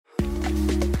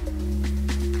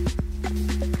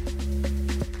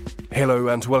Hello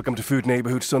and welcome to Food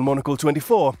Neighborhoods on Monocle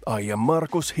 24. I am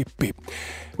Markus Hippi.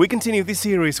 We continue this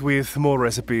series with more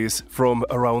recipes from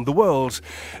around the world.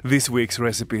 This week's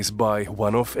recipes by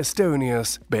one of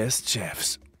Estonia's best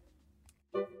chefs.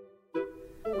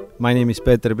 My name is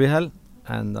Peeter Pihel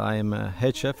and I am a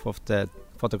head chef of the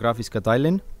Fotografiska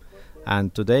Tallinn.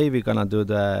 And today we're gonna do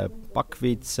the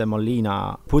buckwheat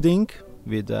semolina pudding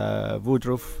with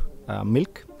woodruff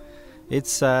milk.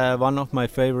 It's one of my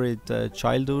favorite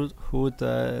childhood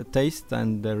taste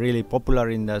and really popular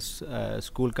in the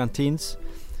school canteens.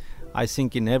 I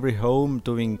think in every home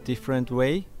doing different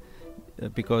way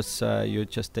because you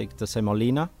just take the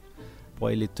semolina,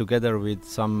 boil it together with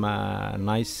some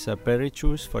nice berry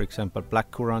juice, for example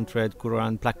black currant, red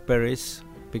currant, blackberries,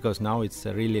 because now it's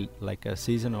really like a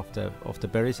season of the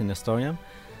berries in Estonia.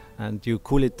 And you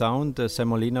cool it down, the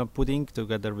semolina pudding,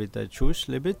 together with the juice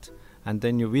a little bit, and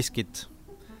then you whisk it.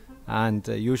 And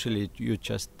usually you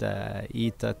just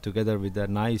eat that together with a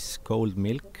nice cold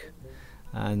milk.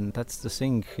 And that's the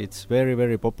thing. It's very,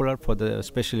 very popular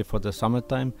especially for the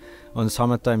summertime. On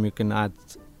summertime you can add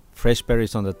fresh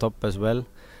berries on the top as well.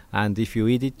 And if you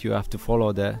eat it, you have to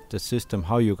follow the system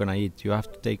how you're gonna eat. You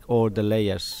have to take all the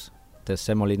layers, the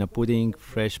semolina pudding,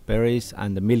 fresh berries,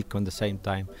 and the milk on the same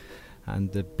time.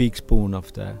 And the big spoon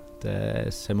of the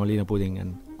semolina pudding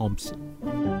and omps.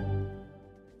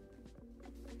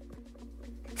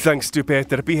 Thanks to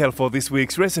Peter Pihel for this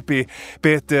week's recipe.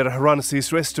 Peter runs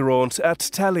his restaurant at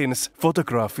Tallinn's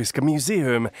Fotografiska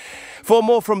Museum. For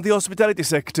more from the hospitality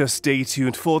sector, stay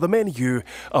tuned for The Menu,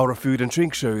 our food and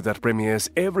drink show that premieres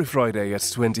every Friday at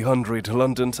 2000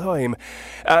 London time.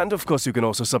 And of course you can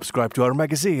also subscribe to our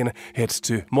magazine. Head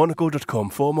to monocle.com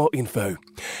for more info.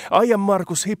 I am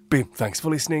Markus Hippi. Thanks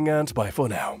for listening and bye for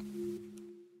now.